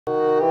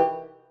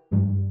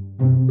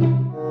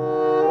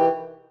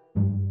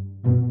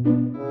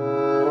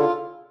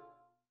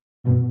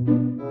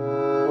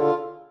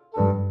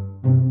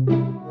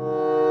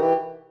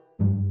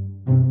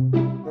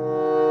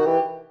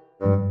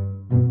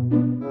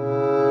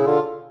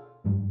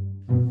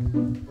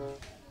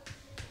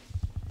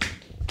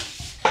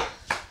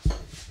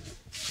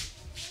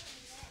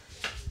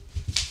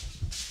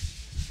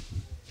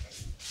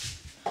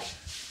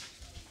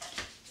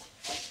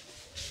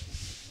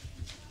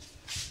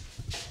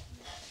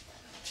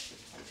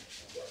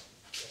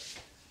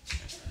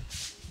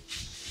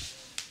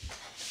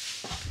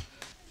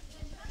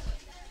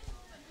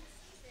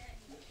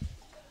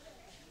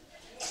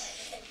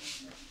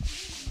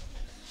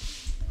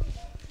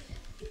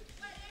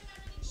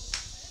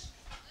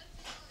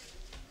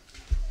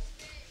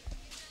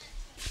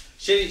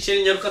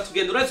sheri nyaruka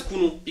tugenda urazi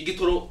kuntu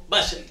igitoro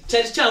basha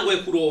cyari cyangoye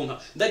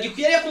kuronka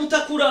ndagikwiye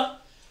kumutakura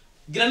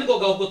gira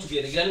ningoga ahubwo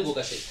tugende gira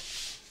ningoga sheri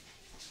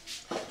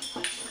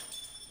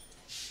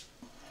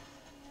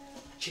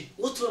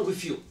what's wrong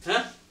with you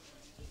huh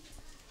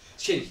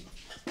sheri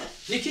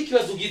niki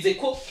kibazo ugize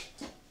ko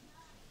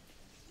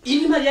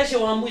ini mariage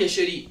wambuye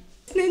sheri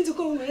sinzi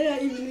ko ngorera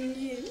ibintu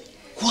ngiye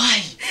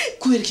why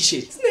kubera ki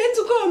sheri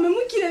sinzi ko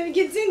wamemukira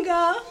bigeze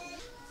nga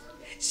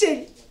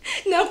sheri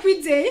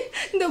nakwizeye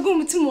ndago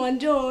umutima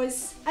wanje wose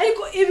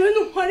ariko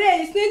ibintu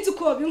nkoreye sinzi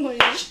ko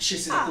wabinkoreye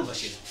sheri sinakumva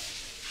sheri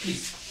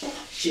please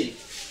sheri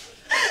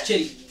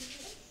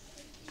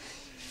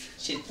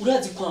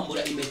urazi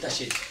kwambura impeta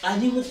sheri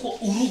ani muko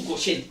urugo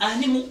sheri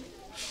ani mu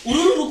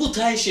urugo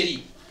utaye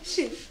sheri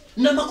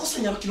namakosa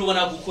nyabakino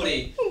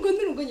banagukoreye ubwo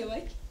n'urugo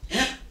nyabaki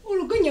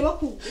urugo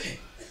nyabakugo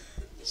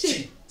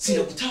sheri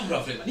sinda gutahura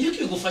vraiment niyo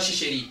kibigufashe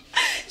sheri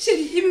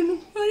ibintu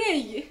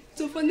nkoreye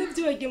zofana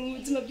byibage mu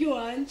buzima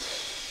bw'iwanje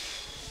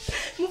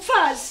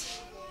mfaso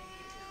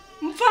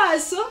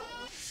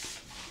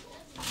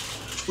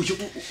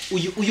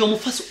uyo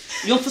mfaso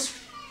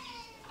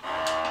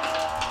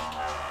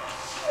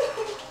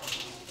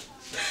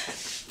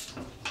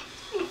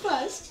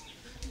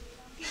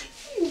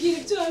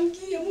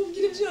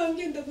mubwire ibyo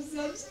wambwiye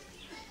ndagusabye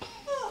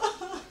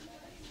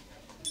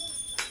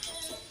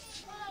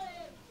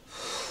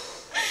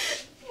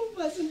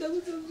mfaso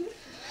ndagusabye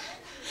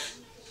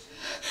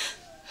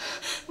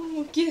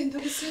mubwire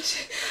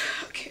ndagusabye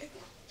okay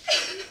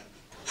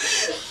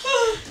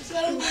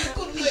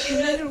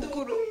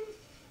ruguru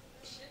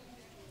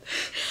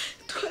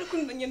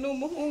twarakundanye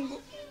n'umuhungu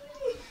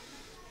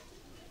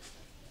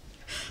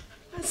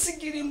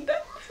asigira inda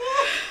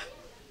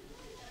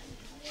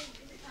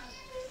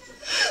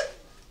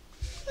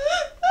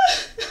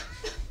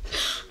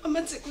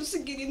amaze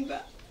gusigira inda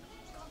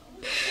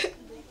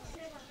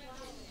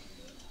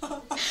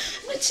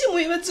naciye mu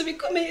bibazo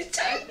bikomeye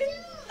cyane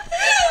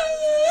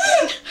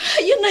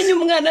iyo nanye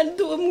umwana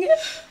ndi umwe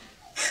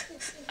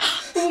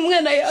ubu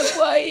umwana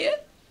yarwaye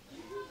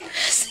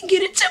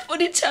sigira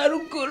icyapuri cya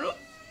ruguru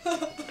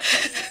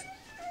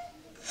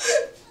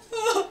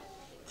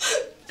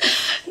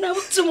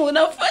nabutse umuntu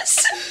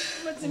afashe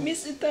maze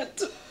iminsi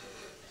 3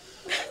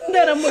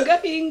 ndara mu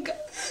gahinga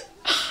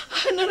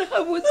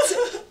narahabutse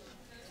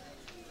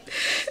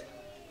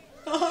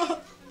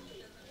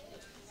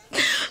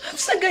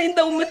afise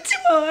agahinda mu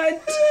mutima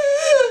wanje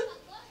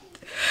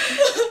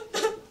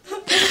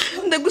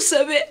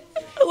ndagusabe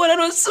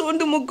wararonse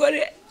uwundi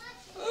umugore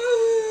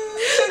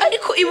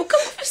ariko ibuka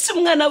ko ufise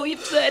umwana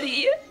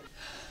wibyariye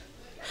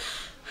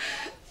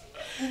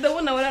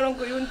ndabona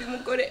wararongoye undi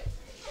mugore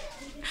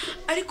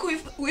ariko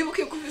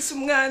wibuke ko ufise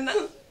umwana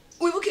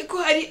wibuke ko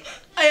hari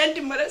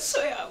ayandi maraso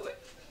yawe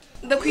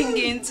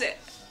ndakwinginze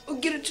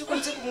ugira icyo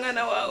ukoze ku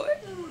mwana wawe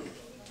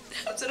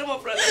uzana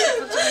amafaranga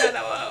yo kuza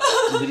umwana wawe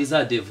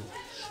Ubiriza Devo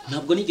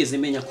ntabwo nigeze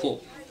menya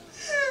ko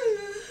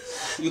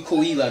yuko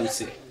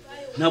wibarutse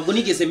ntabwo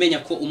nigeze menya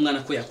ko umwana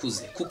ko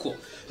yakuze kuko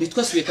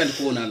nitwasubiye kandi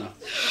kubonana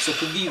so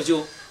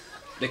kubw'ivyo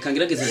reka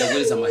ngerageze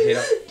ndagoreza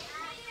amahera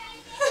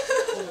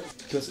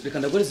reka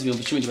ndagoreza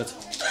 10,000 gibatse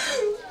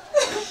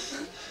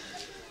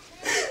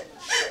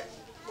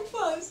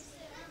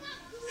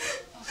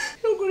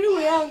ruguru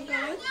wiyanga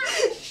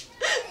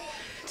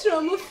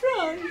trama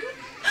frank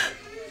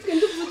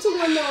ngende uvutse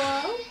umwana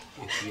wawe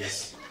yes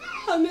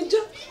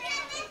amejo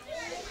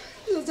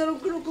nza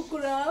ruguru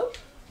kukuraba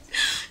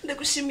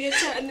ndagushimiye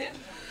cyane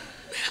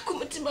ku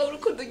mutima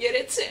w'urukundo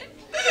ugeretse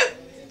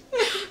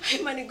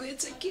Imana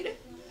iguhetse kire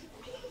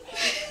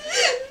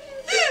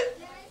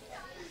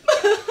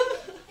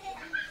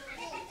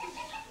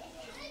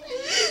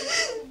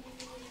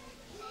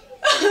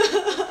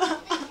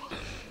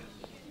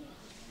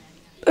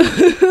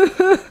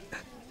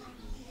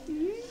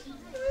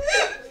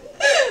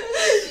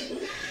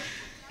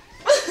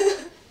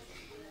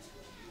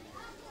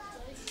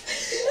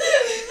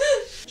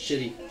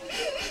Sheri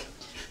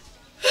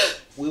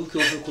wibuke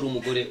ko uri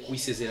umugore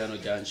w'isezerano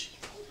ryanje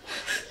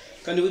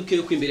kandi wibuke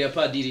yuko imbere ya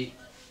padiri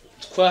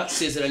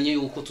twasezeranye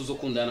yuko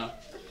tuzokundana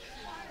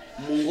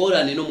mu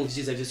ngorane no mu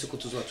byiza byose ko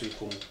tuzoba turi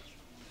kumwe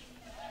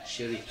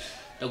Sheri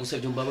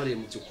ndagusabye mbabarire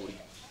mu byukuri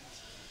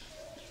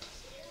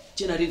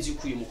je narinzi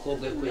yuko uyu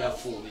mukobwa yuko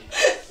yapfuye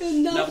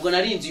nabwo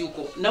narinzi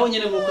yuko nawe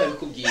nyene nkuko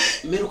yabikubwiye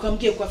meruka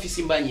mbwiye ko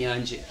afise imbanyi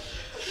yanje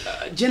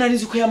je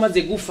narinzi ko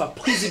yamaze gufa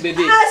prise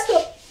bebe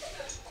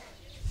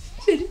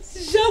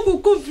Jago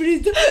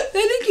confrita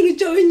nani kintu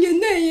cyawe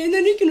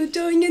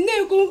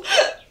nkeneye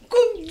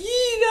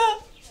kumbwira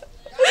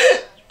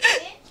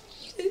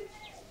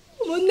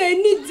Mona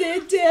ni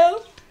zete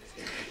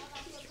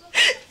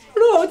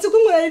Ruhotse ko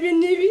nkora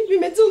ibintu ibi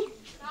bimeze uko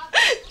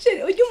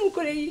Sheri ujye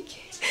umukore yiki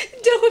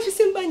Jya ko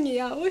afise imbanyi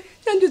yawe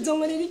kandi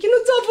uzonkorera ikintu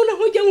uzovuna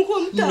nkujya nko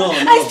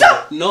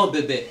mutara No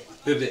bebe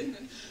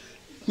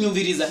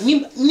nyumviriza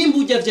nimba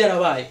ujya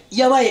byarabaye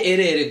yabaye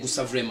erere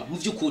gusa vraiment mu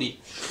byukuri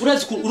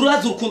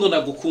urazi urukundo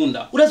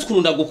ndagukunda urazi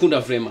ukuntu ndagukunda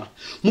vraiment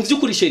mu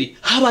byukuri Sheri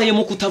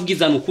habayemo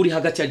kutabwizana ukuri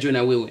hagati ya John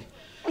na wewe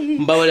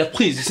mbabara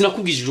please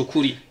sinakubwishije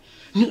ukuri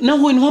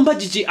nawe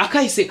ntumbagije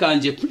akahise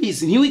kanje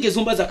please ntiwigeze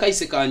umbaza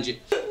akahise kanje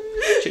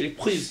chérie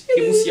please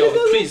imusi yawe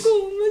please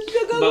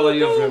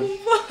babarira vraiment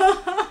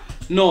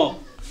non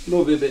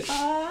bébé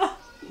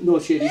non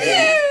chérie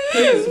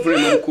please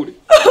vraiment Ukuri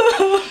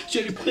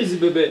chérie please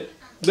bébé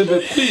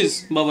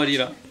please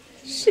babarira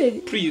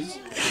chérie please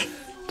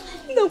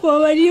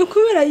ndakubabariye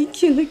kubera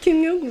ikintu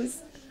kimwe gusa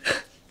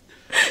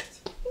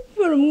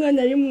bora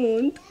umwana ari mu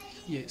nda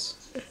yes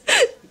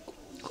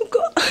kuko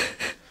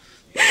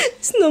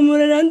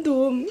sinomurera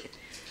ndumwe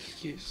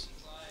yes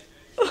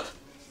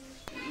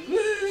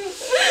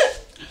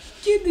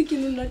kindi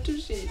kintu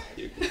nacushije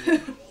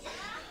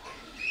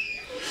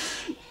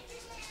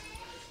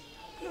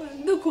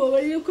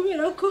ndakubabariye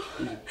kubera ko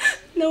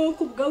nawe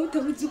kubwawe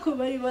utabuze uko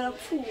bari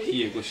barapfuye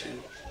yego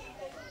chérie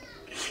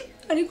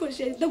ariko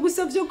chérie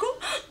ndagusabye ko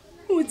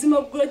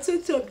ubuzima bwacu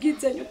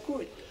turabwizanya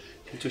ukuri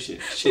nicyo chérie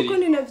kuko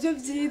ni nabyo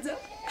byiza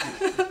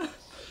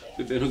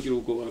bébé ntugire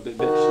ubwoba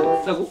bébé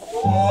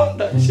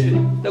ndagukunda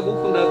chérie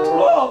ndagukunda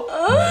trop